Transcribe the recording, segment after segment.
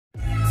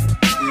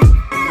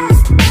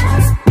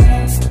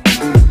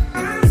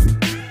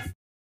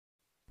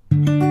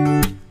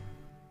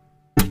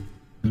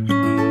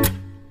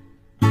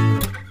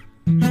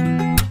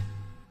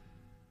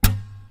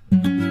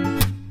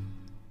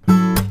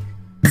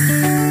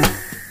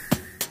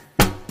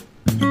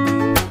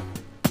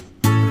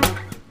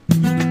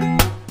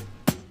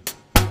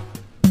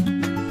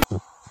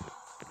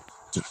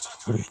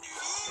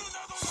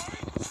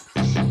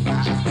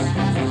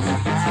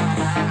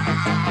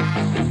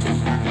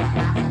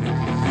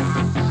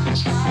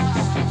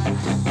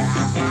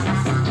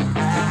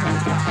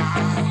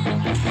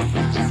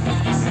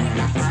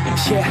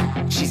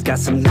got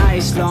some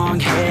nice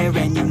long hair,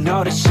 and you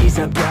know that she's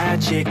a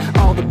bad chick.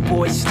 All the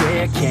boys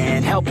stare,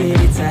 can't help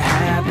it, it's a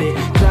habit.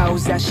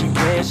 Clothes that she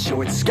wears,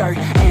 short skirt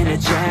and a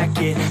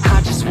jacket. I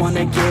just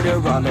wanna get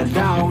her all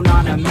alone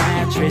on a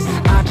mattress.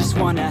 I just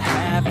wanna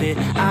have it,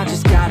 I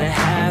just gotta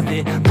have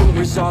it.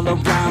 Rumors all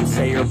around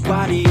say her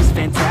body is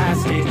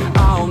fantastic.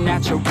 All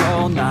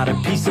natural, not a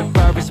piece of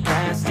fur is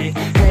plastic.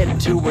 Head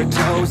to her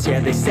toes, yeah,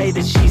 they say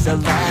that she's a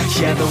latch.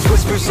 Yeah, the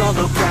whispers all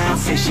around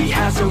say she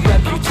has a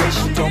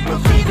reputation. Don't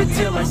believe it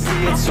till I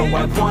see it, so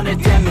I want a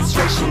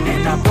demonstration.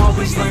 And I've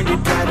always learned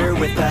it better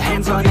with a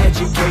hands-on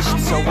education.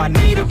 So I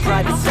need a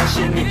private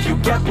session if you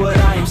get what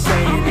I am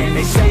saying. And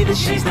they say that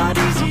she's not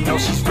easy, no,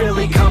 she's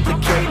really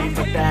complicated,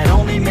 but that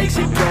only makes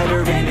it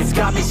better, and it's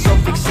got me so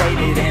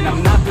fixated. And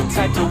I'm not the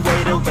type to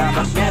wait around,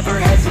 I've never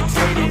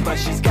hesitated, but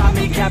she's got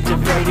me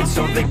captivated,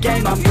 so the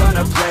game, I'm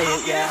gonna play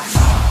it, yeah.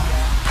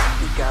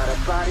 She got a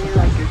body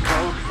like a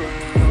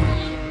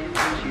coaxin',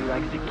 she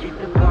likes to keep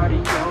the party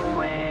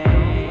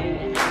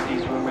going.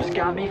 These rumors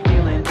got me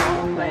feeling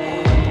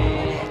lonely,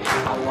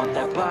 I want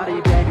that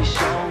body, baby,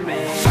 show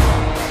me.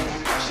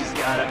 She's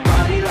got a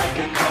body like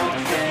a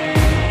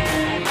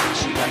coaxin',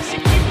 she likes to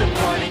keep the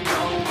party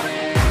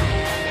going.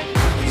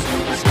 These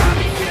rumors got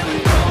me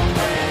feeling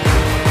lonely,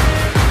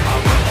 I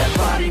want that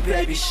body,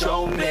 baby,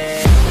 show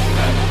me.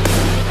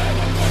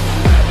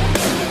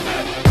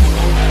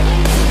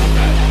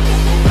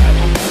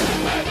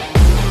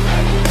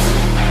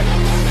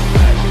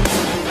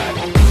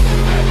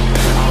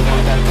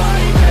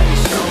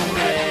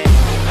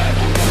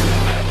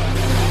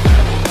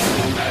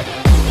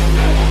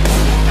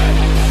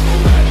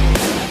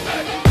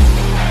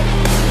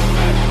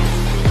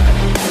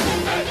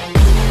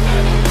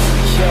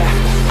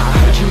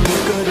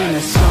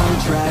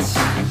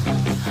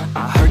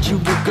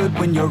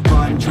 When you're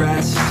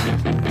undressed,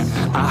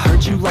 I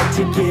heard you like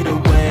to get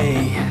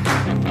away,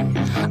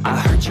 I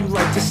heard you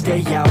like to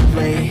stay out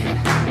late,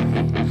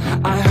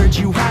 I heard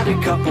you had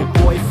a couple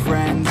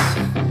boyfriends,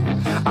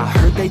 I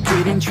heard they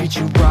didn't treat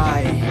you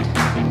right,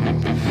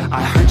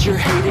 I heard you're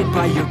hated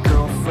by your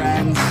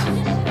girlfriends,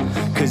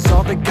 cause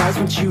all the guys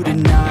want you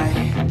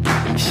tonight.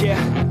 Yeah,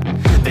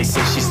 they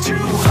say she's too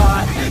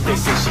hot, they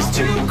say she's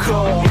too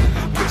cold,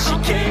 where she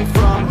came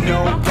from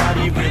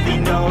nobody really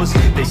knows.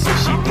 They say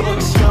she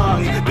looks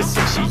young, but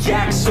say she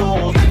acts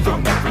old.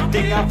 From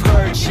everything I've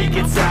heard, she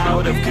gets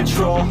out of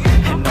control,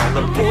 and all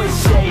the boys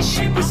say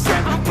she was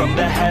sent from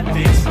the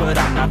heavens, but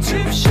I'm not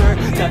too sure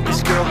that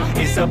this girl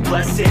is a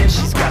blessing.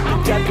 She's got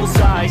the devil's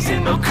eyes,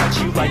 and they'll cut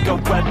you like a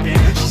weapon.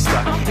 She's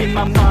stuck in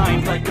my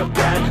mind like a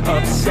bad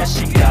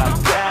obsession,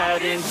 got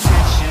bad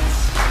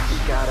intentions.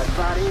 She got a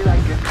body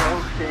like a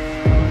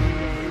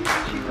coaxin',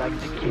 she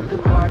likes to keep the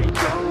party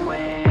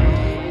going.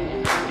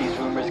 These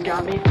rumors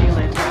got me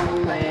feeling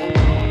lonely,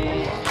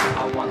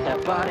 I want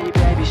that body,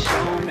 baby,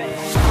 show me.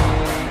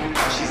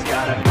 She's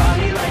got a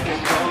body like a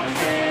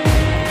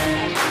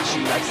coaxin', she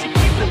likes to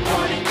keep the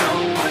party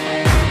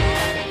going.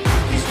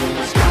 These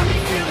rumors got me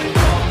feeling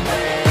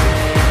lonely,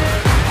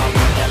 I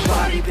want that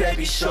body,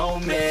 baby, show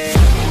me.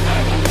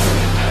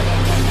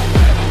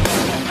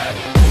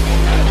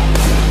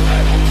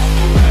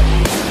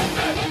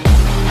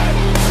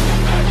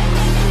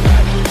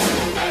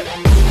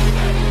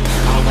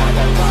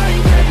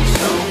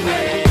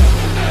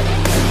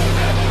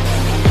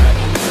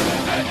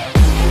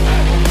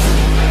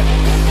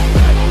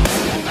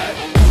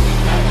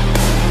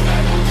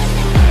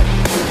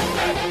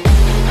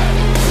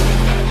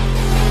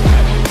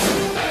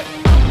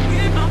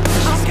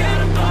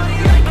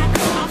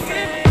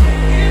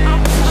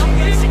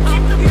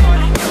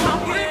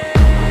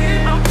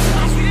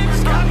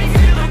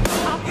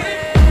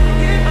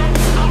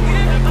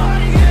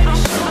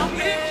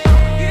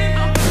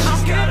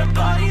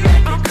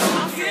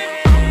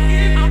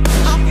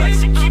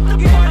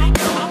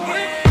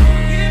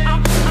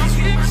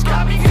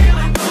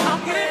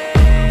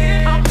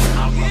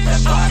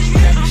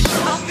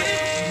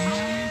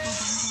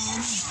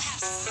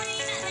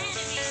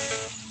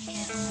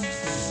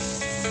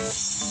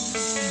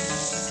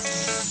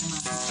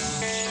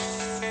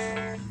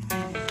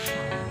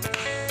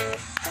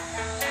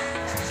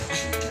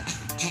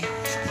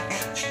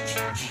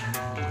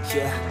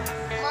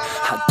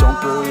 I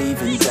don't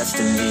believe in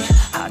destiny,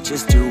 I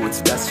just do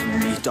what's best for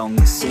me. Don't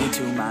listen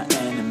to my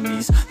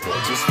enemies,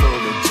 they're just full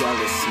of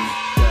jealousy.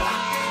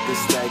 Yeah,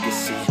 this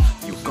legacy,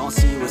 you gon'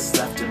 see what's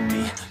left of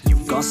me. You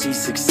gon' see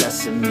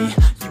success in me,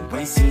 you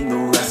ain't seen the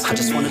rest of me. I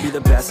just wanna be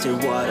the best at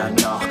what I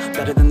know,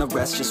 better than the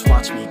rest, just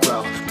watch me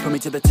grow. Put me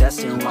to the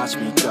test and watch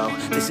me go.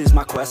 This is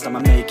my quest, I'ma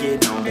make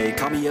it known. They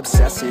call me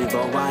obsessive,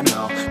 oh I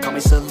know. Call me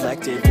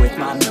selective with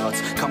my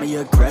notes, call me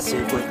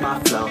aggressive with my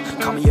flow,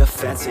 call me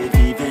offensive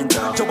even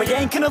though Joe, I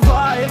ain't gonna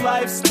lie,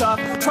 life's tough.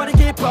 Try to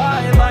get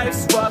by,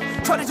 life's rough.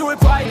 Try to do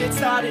it right, it's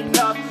not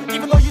enough.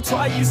 Even though you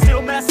try, you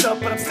still mess up.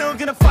 But I'm still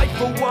gonna fight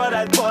for what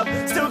I love,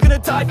 still gonna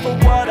die for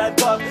what I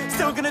love,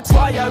 still gonna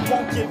try, I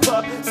won't give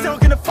up, still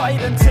gonna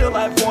fight until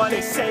I've won.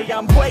 They say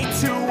I'm way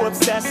too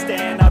obsessed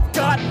and I've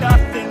got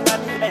nothing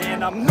left,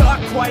 and I'm not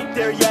quite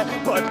there yet,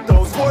 but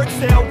those these words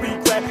they'll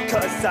regret,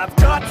 cause I've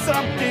got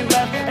something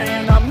left,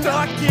 and I'm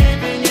not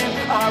giving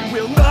in. I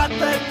will not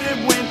let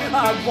them win,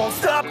 I won't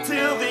stop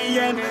till the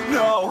end,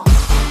 no.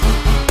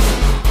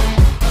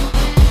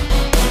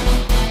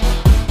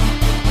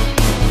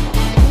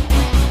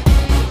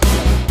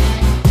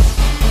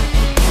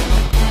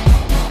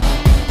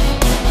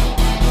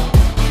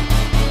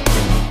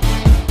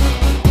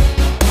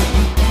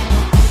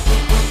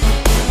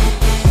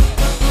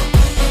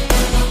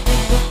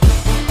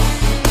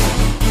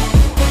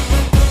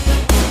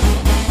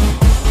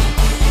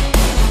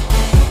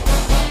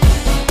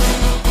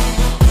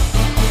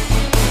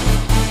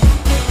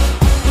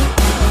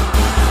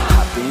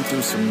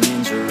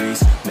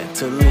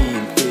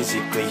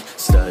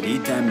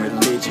 Studied them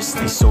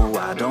religiously so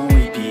I don't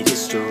repeat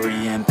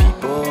history. And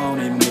people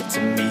won't admit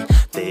to me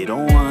they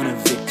don't want a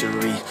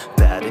victory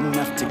bad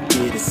enough to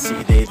get a C.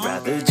 They'd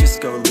rather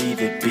just go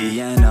leave it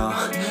be. I know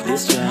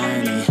this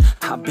journey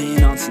I've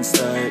been on since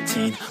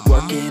 13,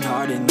 working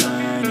hard and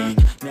learning,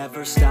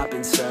 never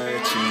stopping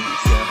searching.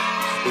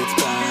 Yeah, it's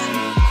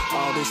burning,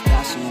 all this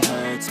passion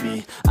hurts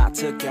me. I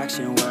took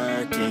action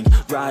working,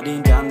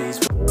 writing down these